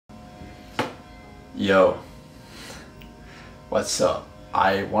Yo, what's up?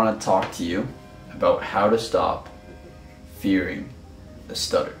 I want to talk to you about how to stop fearing the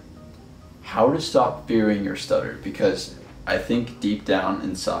stutter. How to stop fearing your stutter, because I think deep down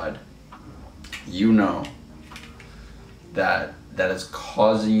inside, you know that is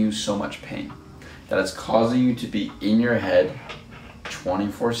causing you so much pain. That is causing you to be in your head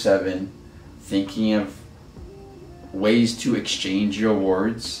 24/7, thinking of ways to exchange your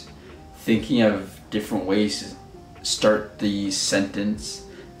words, thinking of different ways to start the sentence,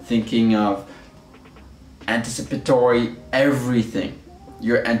 thinking of anticipatory everything.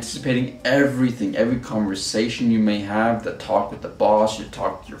 You're anticipating everything, every conversation you may have, the talk with the boss, you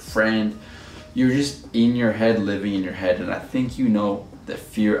talk with your friend. You're just in your head, living in your head, and I think you know the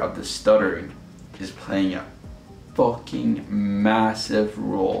fear of the stuttering is playing a fucking massive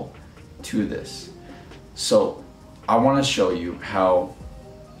role to this. So I want to show you how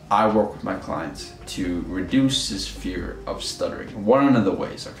I work with my clients to reduce this fear of stuttering. One of the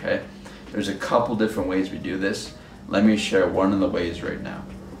ways, okay? There's a couple different ways we do this. Let me share one of the ways right now.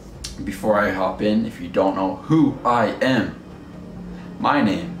 Before I hop in, if you don't know who I am, my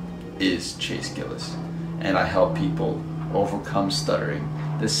name is Gillis, and I help people overcome stuttering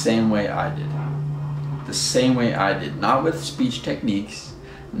the same way I did. The same way I did, not with speech techniques,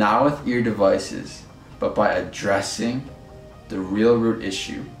 not with ear devices, but by addressing the real root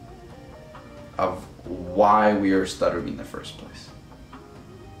issue of why we are stuttering in the first place.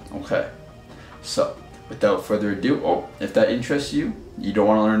 Okay, so without further ado, if that interests you, you don't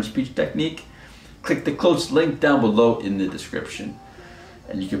want to learn a speech technique, click the close link down below in the description,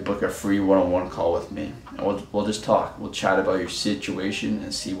 and you can book a free one-on-one call with me, and we'll just talk. We'll chat about your situation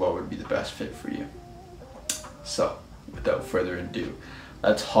and see what would be the best fit for you. So without further ado,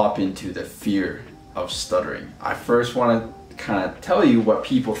 let's hop into the fear of stuttering. I first want to kind of tell you what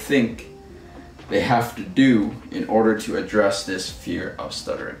people think they have to do in order to address this fear of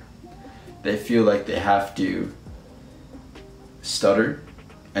stuttering. They feel like they have to stutter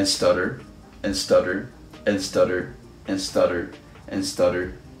and stutter and stutter and stutter and stutter and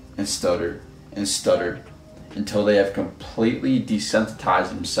stutter and stutter and stutter until they have completely desensitized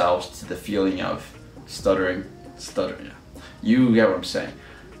themselves to the feeling of stuttering. You get what I'm saying.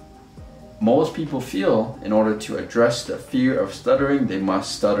 Most people feel in order to address the fear of stuttering, they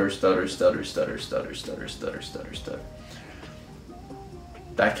must stutter.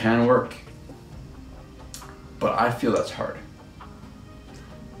 That can work, but I feel that's hard.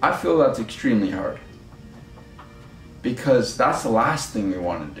 I feel that's extremely hard, because that's the last thing we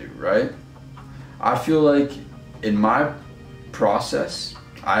want to do, right? I feel like in my process,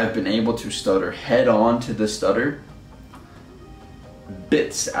 I've been able to stutter head on to the stutter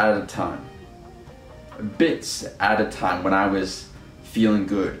bits at a time. Bits at a time when I was feeling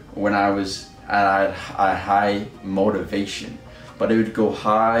good, when I was at a high motivation. But it would go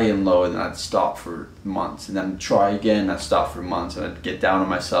high and low, and then I'd stop for months, and then try again, and I'd stop for months, and I'd get down on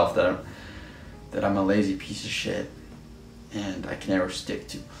myself that I'm a lazy piece of shit and I can never stick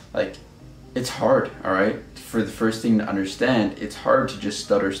to. Like, it's hard, alright? For the first thing to understand, it's hard to just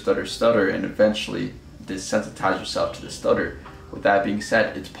stutter and eventually desensitize yourself to the stutter. With that being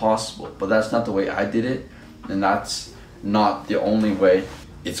said, it's possible, but that's not the way I did it, and that's not the only way.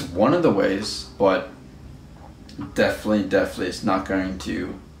 It's one of the ways, but definitely it's not going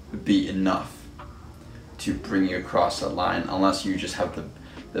to be enough to bring you across that line unless you just have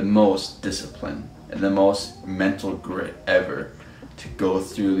the most discipline and the most mental grit ever to go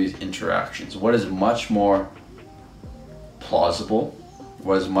through these interactions. What is much more plausible,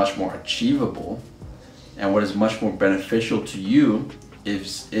 what is much more achievable, and what is much more beneficial to you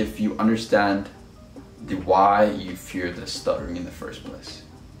is if you understand the why you fear the stuttering in the first place.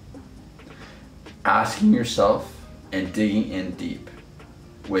 Asking yourself and digging in deep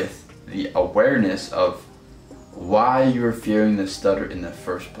with the awareness of why you're fearing the stutter in the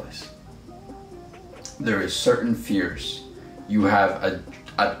first place. There is certain fears you have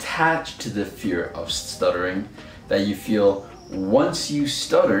attached to the fear of stuttering that you feel once you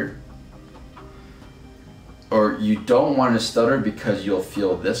stutter, or you don't want to stutter because you'll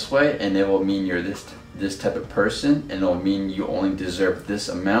feel this way and it will mean you're this type of person, and it'll mean you only deserve this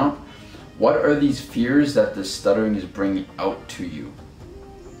amount. What are these fears that the stuttering is bringing out to you?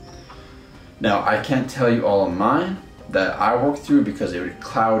 Now, I can't tell you all of mine that I work through because it would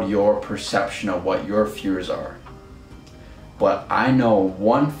cloud your perception of what your fears are. But I know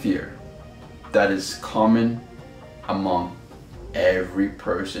one fear that is common among every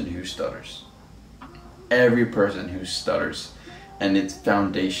person who stutters. Every person who stutters, and it's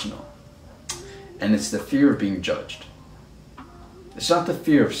foundational. And it's the fear of being judged. It's not the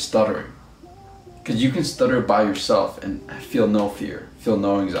fear of stuttering. Because you can stutter by yourself and feel no fear, feel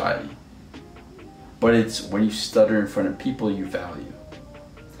no anxiety. But it's when you stutter in front of people you value.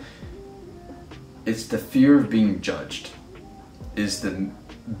 It's the fear of being judged is the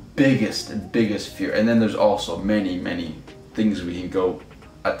biggest fear. And then there's also many things we can go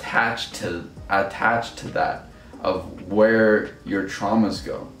attached to that of where your traumas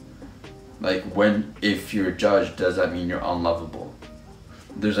go. Like if you're judged, does that mean you're unlovable?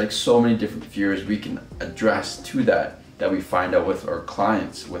 There's like so many different fears we can address to that we find out with our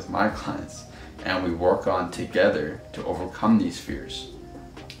clients, with my clients, and we work on together to overcome these fears.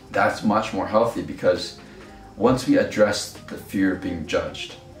 That's much more healthy, because once we address the fear of being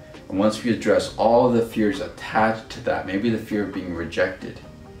judged, and once we address all of the fears attached to that, maybe the fear of being rejected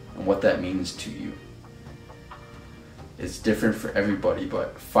and what that means to you. It's different for everybody,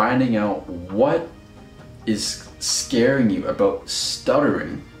 but finding out what is scaring you about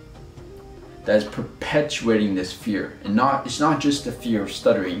stuttering that is perpetuating this fear. And it's not just the fear of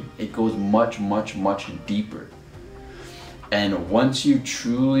stuttering, it goes much deeper. And once you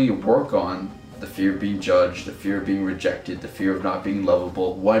truly work on the fear of being judged, the fear of being rejected, the fear of not being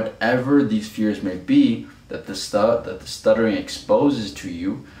lovable, whatever these fears may be that the stuttering exposes to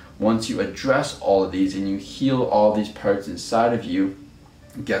you, once you address all of these and you heal all these parts inside of you,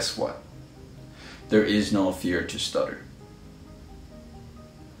 guess what? There is no fear to stutter.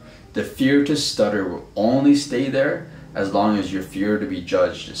 The fear to stutter will only stay there as long as your fear to be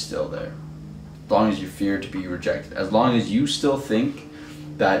judged is still there. As long as you fear to be rejected. As long as you still think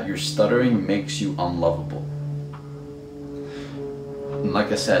that your stuttering makes you unlovable. And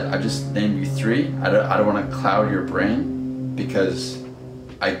like I said, I just named you 3. I don't want to cloud your brain, because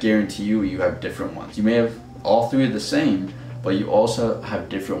I guarantee you have different ones. You may have all 3 the same, but you also have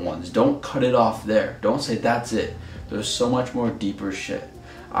different ones. Don't cut it off there. Don't say that's it. There's so much more deeper shit.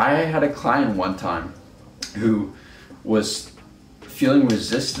 I had a client one time who was feeling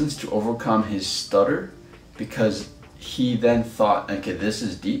resistance to overcome his stutter, because he then thought, okay, this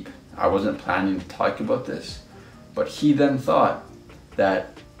is deep. I wasn't planning to talk about this, but he then thought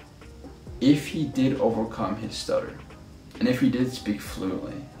that if he did overcome his stutter, and if he did speak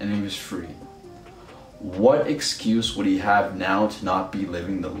fluently, and he was free, what excuse would he have now to not be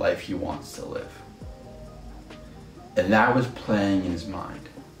living the life he wants to live? And that was playing in his mind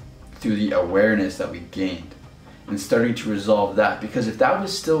through the awareness that we gained and starting to resolve that. Because if that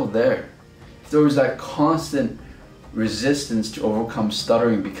was still there, if there was that constant resistance to overcome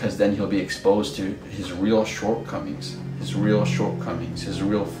stuttering, because then he'll be exposed to his real shortcomings, his real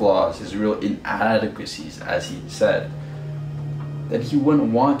flaws, his real inadequacies, as he said, then he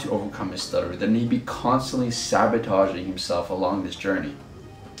wouldn't want to overcome his stutter. Then he'd be constantly sabotaging himself along this journey.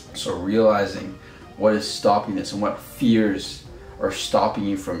 So realizing what is stopping this and what fears are stopping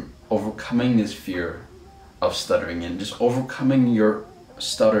you from overcoming this fear of stuttering, and just overcoming your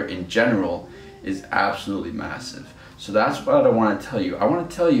stutter in general, is absolutely massive. So that's what I want to tell you. I want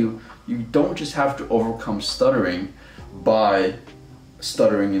to tell you, you don't just have to overcome stuttering by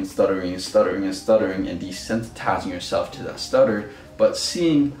stuttering and desensitizing yourself to that stutter, but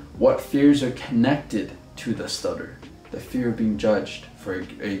seeing what fears are connected to the stutter. The fear of being judged, for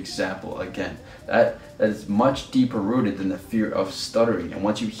example, again, that is much deeper rooted than the fear of stuttering. And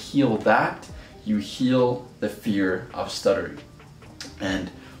once you heal that, you heal the fear of stuttering.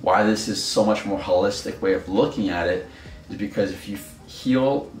 And why this is so much more holistic way of looking at it is because if you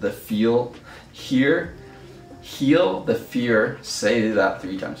heal the fear, say that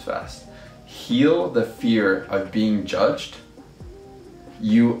 3 times fast, heal the fear of being judged,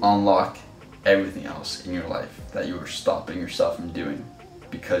 you unlock everything else in your life that you were stopping yourself from doing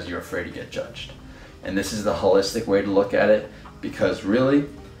because you're afraid to get judged. And this is the holistic way to look at it, because really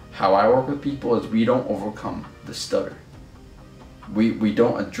how I work with people is we don't overcome the stutter. We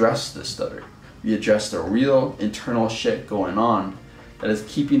don't address the stutter. We address the real internal shit going on that is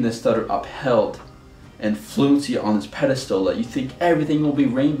keeping the stutter upheld and fluency on this pedestal that you think everything will be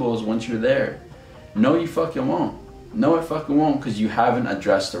rainbows once you're there. No, you fucking won't. No, it fucking won't, because you haven't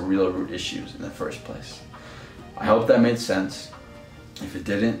addressed the real root issues in the first place. I hope that made sense. If it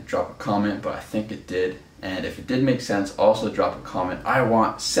didn't, drop a comment, but I think it did. And if it did make sense, also drop a comment. I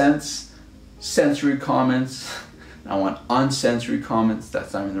want sensory comments. I want unsensory comments.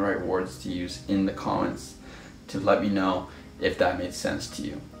 That's not even the right words to use in the comments, to let me know if that made sense to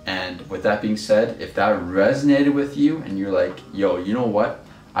you. And with that being said, if that resonated with you and you're like, yo, you know what?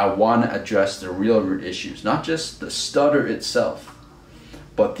 I want to address the real root issues, not just the stutter itself,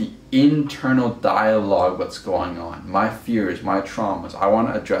 but the internal dialogue, what's going on, my fears, my traumas. I want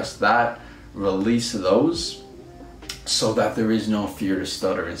to address that, release those, so that there is no fear to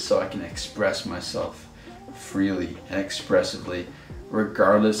stutter, and so I can express myself freely and expressively,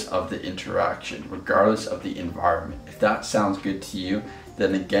 regardless of the interaction, regardless of the environment. If that sounds good to you,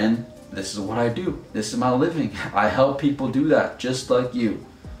 then again, this is what I do. This is my living. I help people do that, just like you.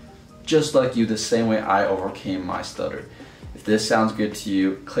 Just like you, the same way I overcame my stutter. If this sounds good to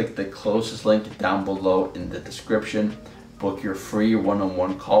you, click the closest link down below in the description. Book your free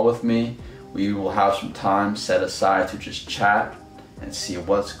one-on-one call with me. We will have some time set aside to just chat and see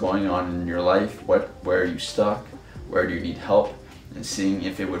what's going on in your life, where are you stuck, where do you need help, and seeing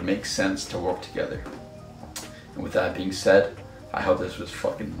if it would make sense to work together. And with that being said, I hope this was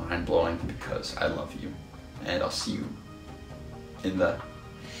fucking mind-blowing, because I love you. And I'll see you in the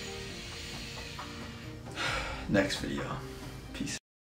next video.